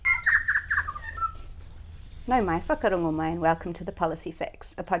Nau mai, whakarongo mai, and welcome to The Policy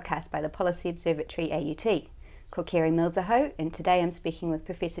Fix, a podcast by the Policy Observatory AUT. Ko Keri and today I'm speaking with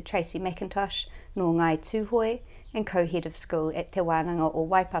Professor Tracey McIntosh, no Ngai Tūhoi, and co-head of school at Te Wānanga o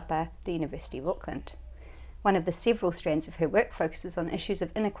Waipapa, the University of Auckland. One of the several strands of her work focuses on issues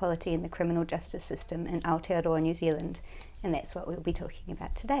of inequality in the criminal justice system in Aotearoa New Zealand, and that's what we'll be talking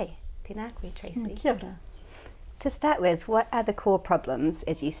about today. Tēnā koe, Tracey. Kia ora. To start with, what are the core problems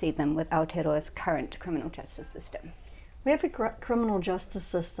as you see them with Aotearoa's current criminal justice system? We have a criminal justice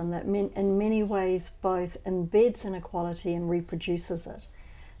system that in many ways both embeds inequality and reproduces it.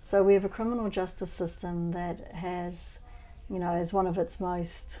 So we have a criminal justice system that has, as one of its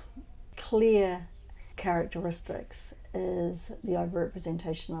most clear characteristics is the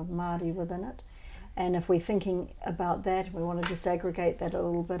overrepresentation of Māori within it. And if we're thinking about that, we want to disaggregate that a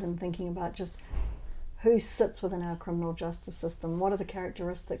little bit and thinking about just who sits within our criminal justice system, what are the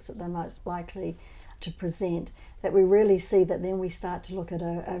characteristics that they're most likely to present, that we really see that then we start to look at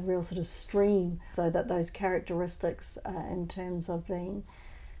a real sort of stream, so that those characteristics in terms of being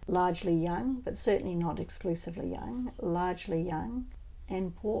largely young, but certainly not exclusively young, largely young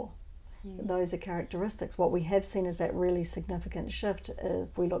and poor. Those are characteristics. What we have seen is that really significant shift.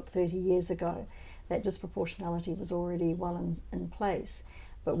 If we look 30 years ago, that disproportionality was already well in place.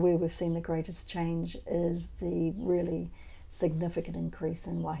 But where we've seen the greatest change is the really significant increase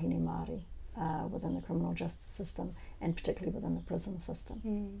in wahine Māori within the criminal justice system, and particularly within the prison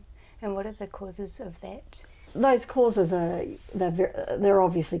system. And what are the causes of that? Those causes they're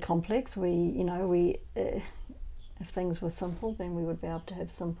obviously complex. If things were simple, then we would be able to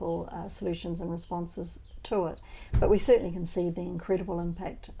have simple solutions and responses to it. But we certainly can see the incredible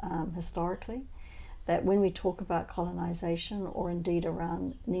impact historically, that when we talk about colonisation or indeed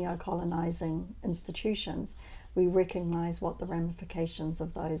around neo-colonising institutions, we recognise what the ramifications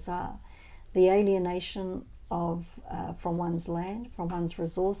of those are. The alienation of from one's land, from one's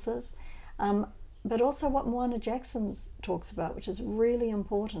resources, but also what Moana Jackson talks about, which is really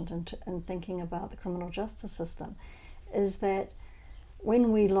important in thinking about the criminal justice system, is that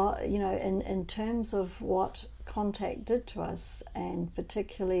when we, in terms of what contact did to us, and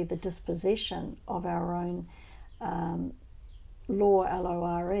particularly the dispossession of our own law,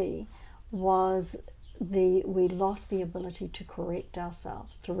 LORE, was we lost the ability to correct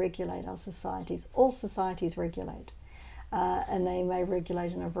ourselves, to regulate our societies. All societies regulate, and they may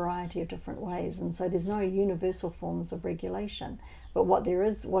regulate in a variety of different ways, and so there's no universal forms of regulation. But what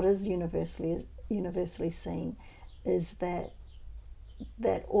is universally seen is that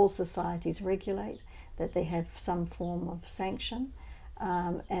all societies regulate, that they have some form of sanction,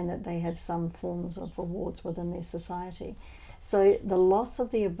 and that they have some forms of rewards within their society. So the loss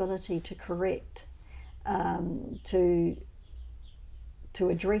of the ability to correct, to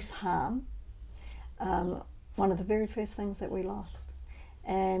address harm, one of the very first things that we lost.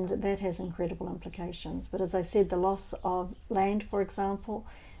 And that has incredible implications. But as I said, the loss of land, for example,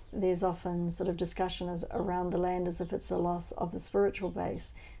 there's often sort of discussion around the land as if it's a loss of the spiritual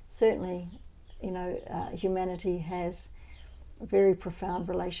base. Certainly, humanity has very profound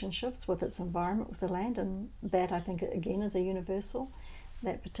relationships with its environment, with the land, and that I think again is a universal,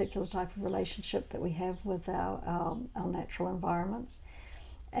 that particular type of relationship that we have with our natural environments.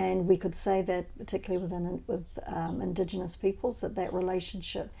 And we could say that particularly with Indigenous peoples, that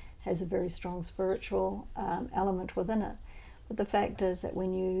relationship has a very strong spiritual element within it. But the fact is that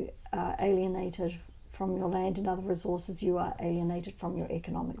when you are alienated from your land and other resources, you are alienated from your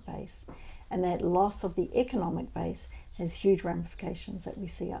economic base. And that loss of the economic base has huge ramifications that we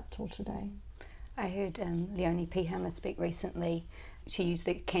see up till today. I heard Leonie Pihama speak recently. She used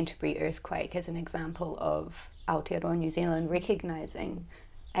the Canterbury earthquake as an example of Aotearoa New Zealand recognising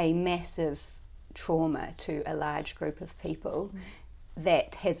a massive trauma to a large group of people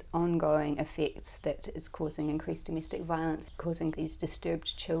that has ongoing effects, that is causing increased domestic violence, causing these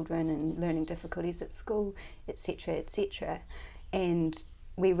disturbed children and learning difficulties at school, etc., etc. And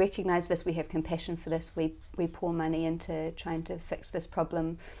we recognise this, we have compassion for this, we pour money into trying to fix this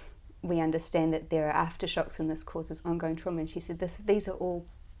problem. We understand that there are aftershocks and this causes ongoing trauma. And she said these are all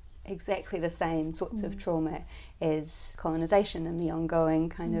exactly the same sorts of trauma as colonisation and the ongoing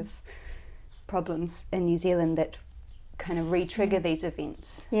kind of problems in New Zealand that kind of re-trigger these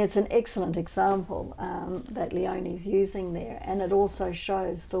events. Yeah, it's an excellent example that Leonie's using there, and it also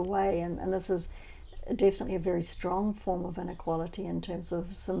shows the way, and this is definitely a very strong form of inequality in terms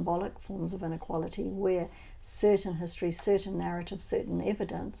of symbolic forms of inequality, where certain history, certain narrative, certain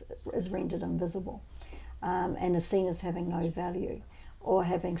evidence is rendered invisible and is seen as having no value or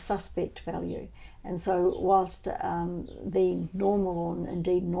having suspect value. And so whilst the normal or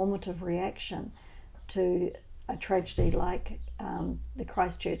indeed normative reaction to a tragedy like the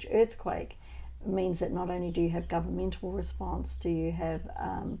Christchurch earthquake means that not only do you have governmental response, do you have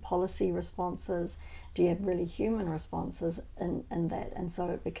policy responses, do you have really human responses in that, and so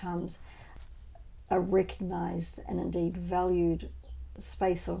it becomes a recognised and indeed valued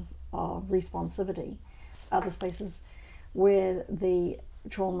space of responsivity. Other spaces where the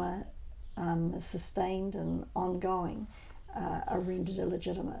trauma is sustained and ongoing are rendered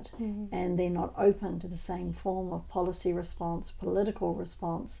illegitimate, and they're not open to the same form of policy response, political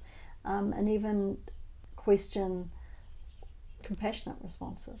response, and even question compassionate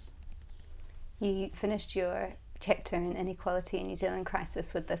responses. You finished your chapter in Inequality in New Zealand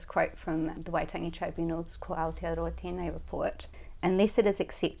Crisis with this quote from the Waitangi Tribunal's Ko Aotearoa Tēnei report: "Unless it is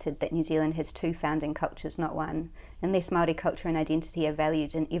accepted that New Zealand has two founding cultures, not one, unless Māori culture and identity are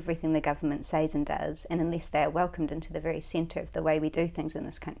valued in everything the government says and does, and unless they are welcomed into the very centre of the way we do things in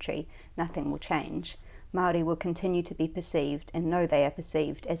this country, nothing will change. Māori will continue to be perceived, and know they are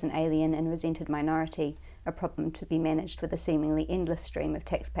perceived, as an alien and resented minority, a problem to be managed with a seemingly endless stream of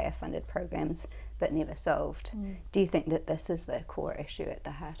taxpayer-funded programs, but never solved." Do you think that this is the core issue at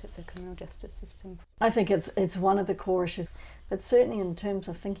the heart of the criminal justice system? I think it's one of the core issues, but certainly in terms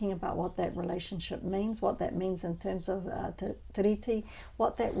of thinking about what that relationship means, what that means in terms of tiriti,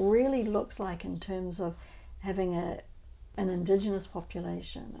 what that really looks like in terms of having an Indigenous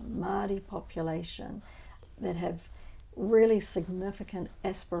population, a Māori population that have really significant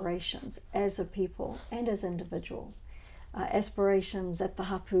aspirations as a people and as individuals. Aspirations at the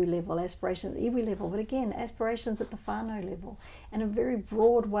hapu level, aspirations at the iwi level, but again, aspirations at the whānau level, and a very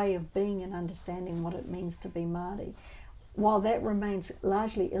broad way of being and understanding what it means to be Māori, while that remains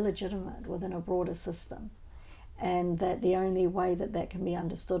largely illegitimate within a broader system, and that the only way that that can be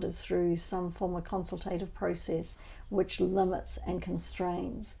understood is through some form of consultative process which limits and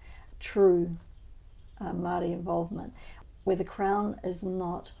constrains true Māori involvement, where the Crown is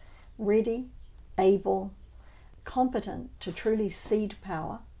not ready, able, competent to truly cede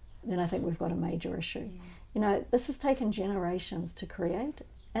power, then I think we've got a major issue. You know, this has taken generations to create,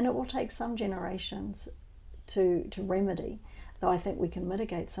 and it will take some generations to remedy, though I think we can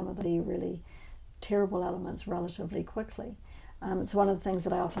mitigate some of the really terrible elements relatively quickly. It's one of the things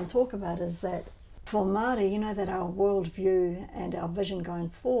that I often talk about is that for Māori, you know, that our worldview and our vision going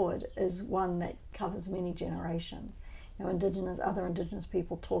forward is one that covers many generations. You know, other Indigenous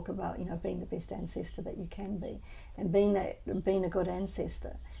people talk about, you know, being the best ancestor that you can be, and being a good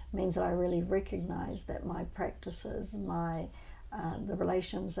ancestor means that I really recognise that my practices, the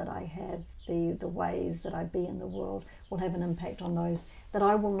relations that I have, the ways that I be in the world will have an impact on those that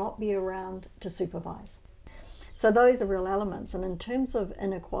I will not be around to supervise. So those are real elements. And in terms of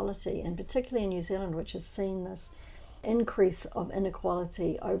inequality, and particularly in New Zealand, which has seen this increase of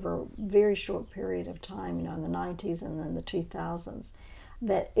inequality over a very short period of time, you know, in the 90s and then the 2000s,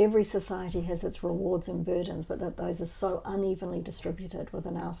 that every society has its rewards and burdens, but that those are so unevenly distributed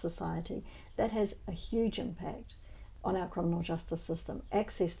within our society, that has a huge impact on our criminal justice system.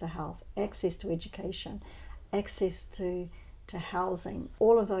 Access to health, access to education, access to housing,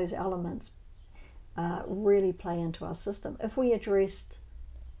 all of those elements really play into our system. If we addressed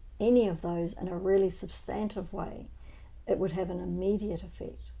any of those in a really substantive way, it would have an immediate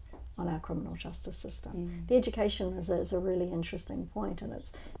effect on our criminal justice system. The education is a really interesting point, and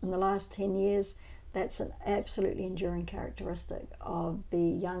it's in the last 10 years, that's an absolutely enduring characteristic of the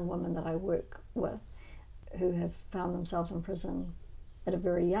young women that I work with who have found themselves in prison at a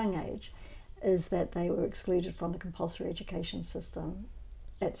very young age, is that they were excluded from the compulsory education system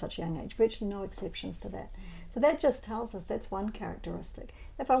at such a young age, virtually no exceptions to that. So that just tells us that's one characteristic.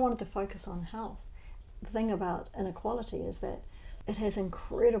 If I wanted to focus on health, the thing about inequality is that it has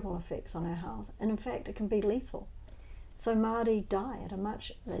incredible effects on our health, and in fact it can be lethal. So Māori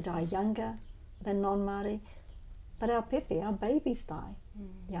they die younger than non-Māori, but our babies die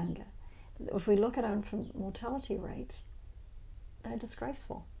younger. If we look at our infant mortality rates, they're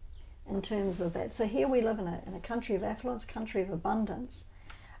disgraceful in terms of that. So here we live in a country of affluence, country of abundance,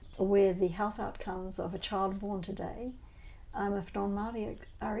 where the health outcomes of a child born today, if non-Māori,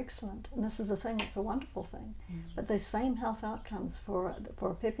 are excellent. And this is a thing, it's a wonderful thing. But those same health outcomes for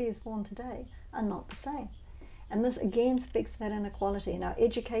a pepe who's born today are not the same. And this again speaks to that inequality. In our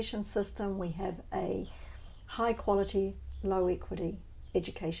education system, we have a high quality, low equity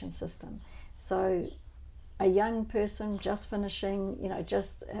education system. So a young person just finishing,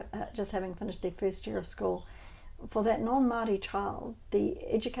 just having finished their first year of school, for that non-Māori child, the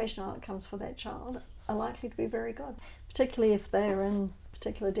educational outcomes for that child are likely to be very good, particularly if they're in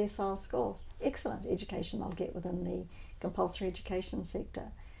particular decile schools. Excellent education they'll get within the compulsory education sector.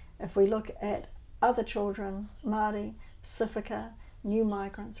 If we look at other children, Māori, Pacifica, new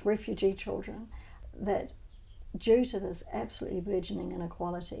migrants, refugee children, that due to this absolutely burgeoning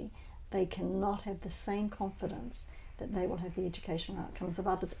inequality, they cannot have the same confidence that they will have the educational outcomes of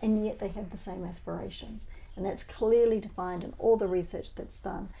others, and yet they have the same aspirations. And that's clearly defined in all the research that's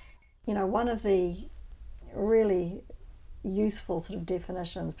done. You know, one of the really useful sort of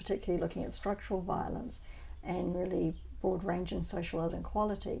definitions, particularly looking at structural violence and really broad-ranging social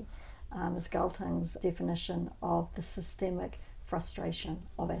inequality, is Galton's definition of the systemic frustration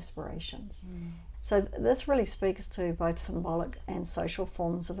of aspirations. So this really speaks to both symbolic and social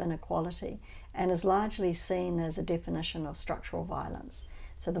forms of inequality, and is largely seen as a definition of structural violence.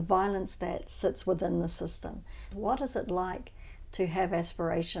 So the violence that sits within the system. What is it like to have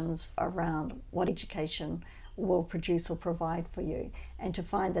aspirations around what education will produce or provide for you, and to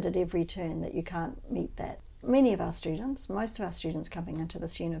find that at every turn that you can't meet that? Many of our students, most of our students coming into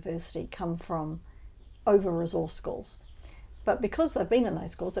this university, come from over-resourced schools. But because they've been in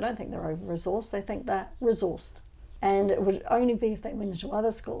those schools, they don't think they're over-resourced, they think they're resourced. And it would only be if they went into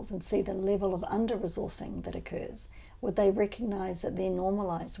other schools and see the level of under-resourcing that occurs, would they recognise that their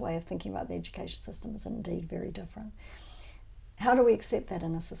normalised way of thinking about the education system is indeed very different. How do we accept that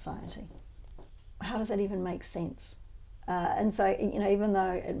in a society? How does that even make sense? And so, you know, even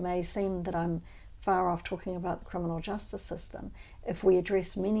though it may seem that I'm far off talking about the criminal justice system, if we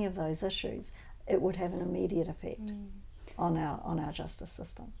address many of those issues, it would have an immediate effect on our justice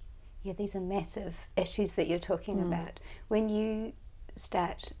system. Yeah, these are massive issues that you're talking about. When you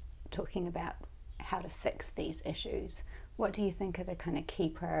start talking about how to fix these issues, what do you think are the kind of key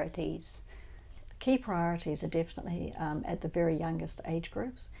priorities? The key priorities are definitely at the very youngest age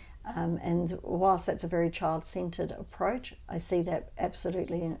groups. And whilst that's a very child-centred approach, I see that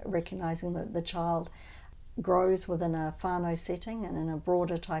absolutely in recognising that the child grows within a whānau setting and in a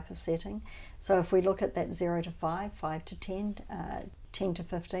broader type of setting. So if we look at that 0 to 5, 5 to 10, 10 to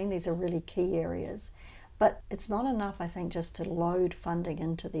 15, these are really key areas. But it's not enough, I think, just to load funding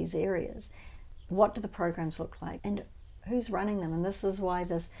into these areas. What do the programs look like, and who's running them? And this is why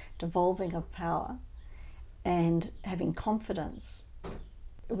this devolving of power and having confidence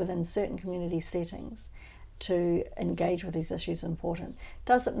within certain community settings to engage with these issues is important.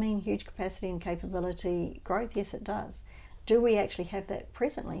 Does it mean huge capacity and capability growth? Yes, it does. Do we actually have that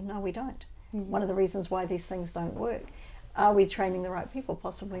presently? No, we don't. One of the reasons why these things don't work. Are we training the right people?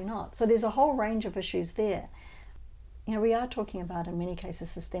 Possibly not. So there's a whole range of issues there. You know, we are talking about, in many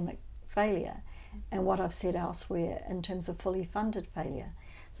cases, systemic failure, and what I've said elsewhere in terms of fully funded failure.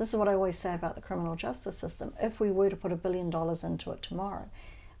 So this is what I always say about the criminal justice system. If we were to put $1 billion into it tomorrow,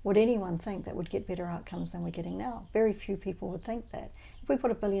 would anyone think that would get better outcomes than we're getting now? Very few people would think that. If we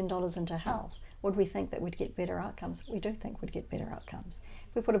put $1 billion into health, would we think that we'd get better outcomes? We do think we'd get better outcomes.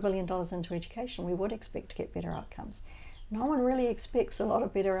 If we put $1 billion into education, we would expect to get better outcomes. No one really expects a lot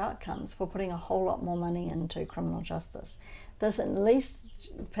of better outcomes for putting a whole lot more money into criminal justice. This at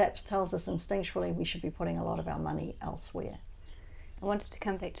least perhaps tells us instinctually we should be putting a lot of our money elsewhere. I wanted to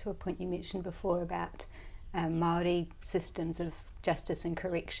come back to a point you mentioned before about Māori systems of justice and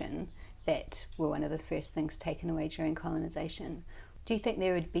correction that were one of the first things taken away during colonisation. Do you think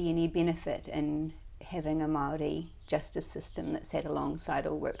there would be any benefit in having a Māori justice system that sat alongside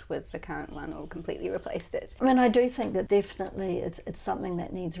or worked with the current one or completely replaced it? I mean, I do think that definitely it's something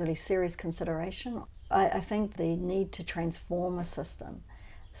that needs really serious consideration. I think the need to transform a system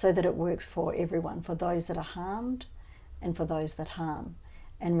so that it works for everyone, for those that are harmed and for those that harm,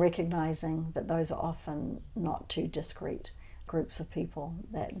 and recognising that those are often not too discrete groups of people,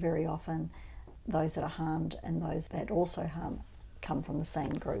 that very often those that are harmed and those that also harm come from the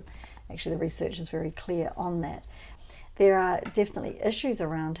same group. Actually, the research is very clear on that. There are definitely issues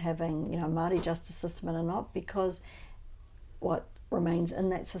around having, a Māori justice system and not, because what remains in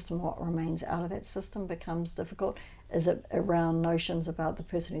that system, what remains out of that system becomes difficult. Is it around notions about the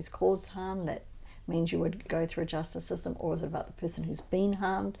person who's caused harm that means you would go through a justice system, or is it about the person who's been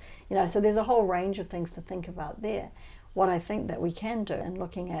harmed? So there's a whole range of things to think about there. What I think that we can do in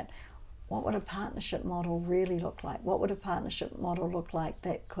looking at what would a partnership model really look like? What would a partnership model look like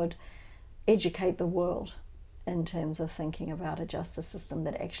that could educate the world in terms of thinking about a justice system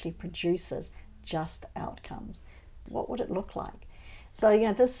that actually produces just outcomes? What would it look like? So,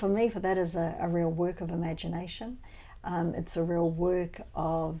 this for me, that is a real work of imagination. It's a real work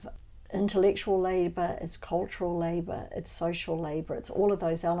of intellectual labour, it's cultural labour, it's social labour, it's all of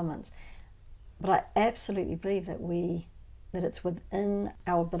those elements. But I absolutely believe that it's within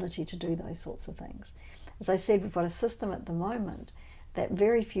our ability to do those sorts of things. As I said, we've got a system at the moment that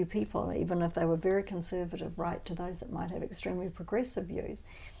very few people, even if they were very conservative, right to those that might have extremely progressive views,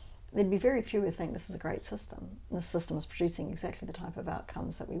 there'd be very few who think this is a great system. This system is producing exactly the type of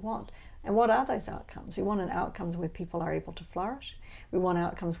outcomes that we want. And what are those outcomes? We want outcomes where people are able to flourish. We want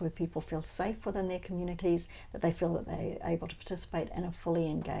outcomes where people feel safe within their communities, that they feel that they're able to participate and are fully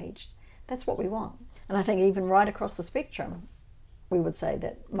engaged. That's what we want. And I think even right across the spectrum, we would say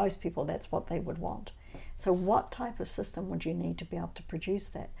that most people, that's what they would want. So what type of system would you need to be able to produce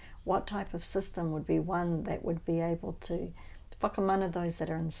that? What type of system would be one that would be able to whakamana those that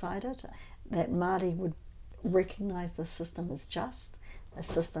are inside it, that Māori would recognise the system as just, a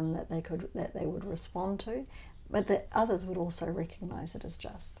system that they would respond to, but that others would also recognise it as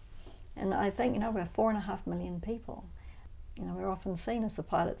just. And I think, we're 4.5 million people. We're often seen as the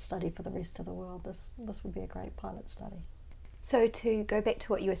pilot study for the rest of the world. This would be a great pilot study. So to go back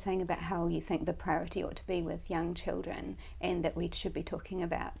to what you were saying about how you think the priority ought to be with young children, and that we should be talking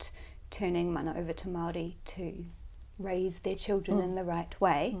about turning mana over to Māori to raise their children in the right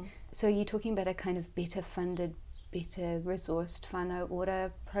way. So are you talking about a kind of better funded, better resourced whānau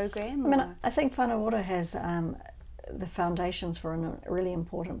ora program? I think whānau ora has the foundations for a really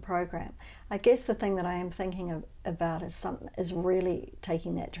important program. I guess the thing that I am thinking about is really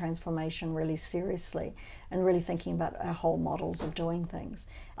taking that transformation really seriously and really thinking about our whole models of doing things.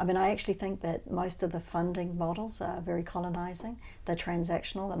 I actually think that most of the funding models are very colonising. They're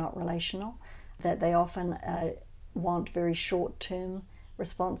transactional, they're not relational, that they often want very short-term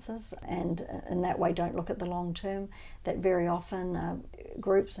responses, and in that way don't look at the long term, that very often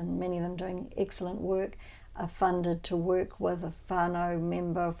groups, and many of them doing excellent work, are funded to work with a whānau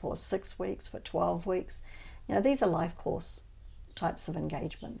member for 6 weeks, for 12 weeks. These are life course types of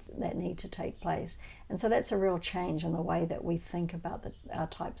engagement that need to take place. And so that's a real change in the way that we think about our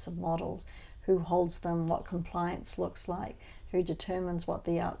types of models, who holds them, what compliance looks like, who determines what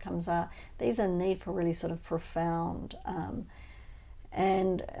the outcomes are. These are need for really sort of profound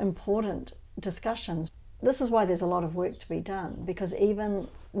and important discussions. This is why there's a lot of work to be done, because even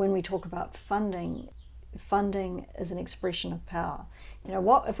when we talk about funding is an expression of power.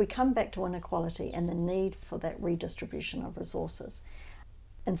 What if we come back to inequality and the need for that redistribution of resources,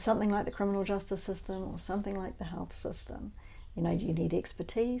 in something like the criminal justice system or something like the health system, you need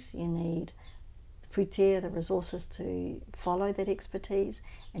expertise, you need the resources to follow that expertise,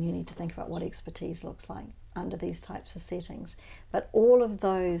 and you need to think about what expertise looks like under these types of settings. But all of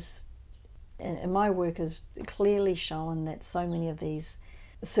those, and my work has clearly shown that so many of these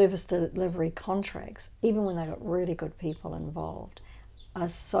service delivery contracts, even when they've got really good people involved, are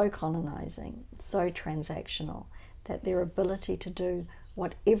so colonising, so transactional, that their ability to do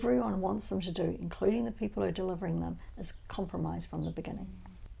what everyone wants them to do, including the people who are delivering them, is compromised from the beginning.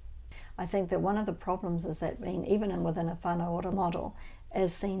 I think that one of the problems is that even within a whānau ora model,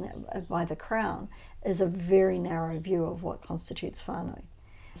 as seen by the Crown, is a very narrow view of what constitutes whānau.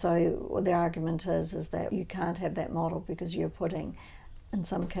 So the argument is that you can't have that model because you're putting, in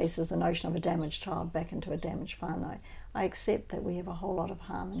some cases, the notion of a damaged child back into a damaged whānau. I accept that we have a whole lot of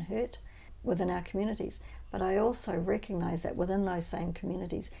harm and hurt within our communities, but I also recognise that within those same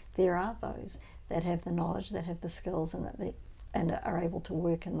communities there are those that have the knowledge, that have the skills, and are able to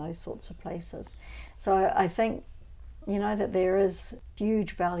work in those sorts of places. So I think, that there is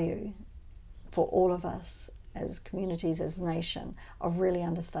huge value for all of us as communities, as a nation, of really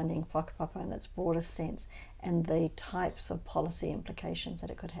understanding whakapapa in its broadest sense and the types of policy implications that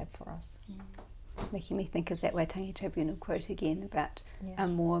it could have for us. Making me think of that Waitangi Tribunal quote again about a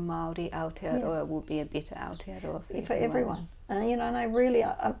more Māori Aotearoa will be a better Aotearoa for everyone. And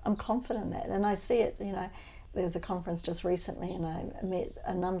I'm confident in that, and I see it. There was a conference just recently, and I met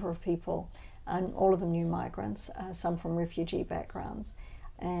a number of people, and all of them new migrants, some from refugee backgrounds,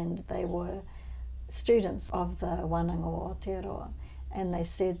 and they were students of the Wānanga o Aotearoa, and they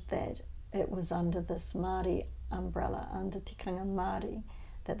said that it was under this Māori umbrella, under tikanga Māori,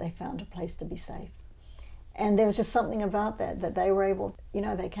 that they found a place to be safe. And there was just something about that they were able,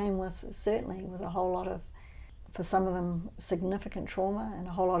 they came with a whole lot of, for some of them, significant trauma and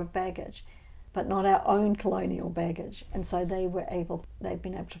a whole lot of baggage, but not our own colonial baggage. And so they've been able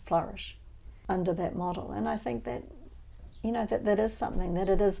to flourish under that model. And I think that, that is something, that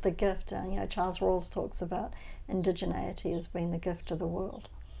it is the gift. Charles Rawls talks about indigeneity as being the gift of the world.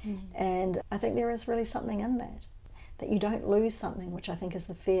 And I think there is really something in that you don't lose something, which I think is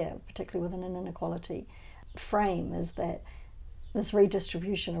the fear, particularly within an inequality frame, is that this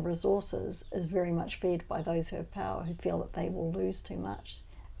redistribution of resources is very much fed by those who have power, who feel that they will lose too much,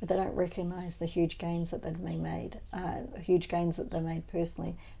 but they don't recognise the huge gains that they've made, huge gains that they've made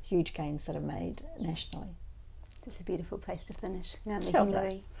personally, huge gains that are made nationally. It's a beautiful place to finish. Kia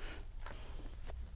ora.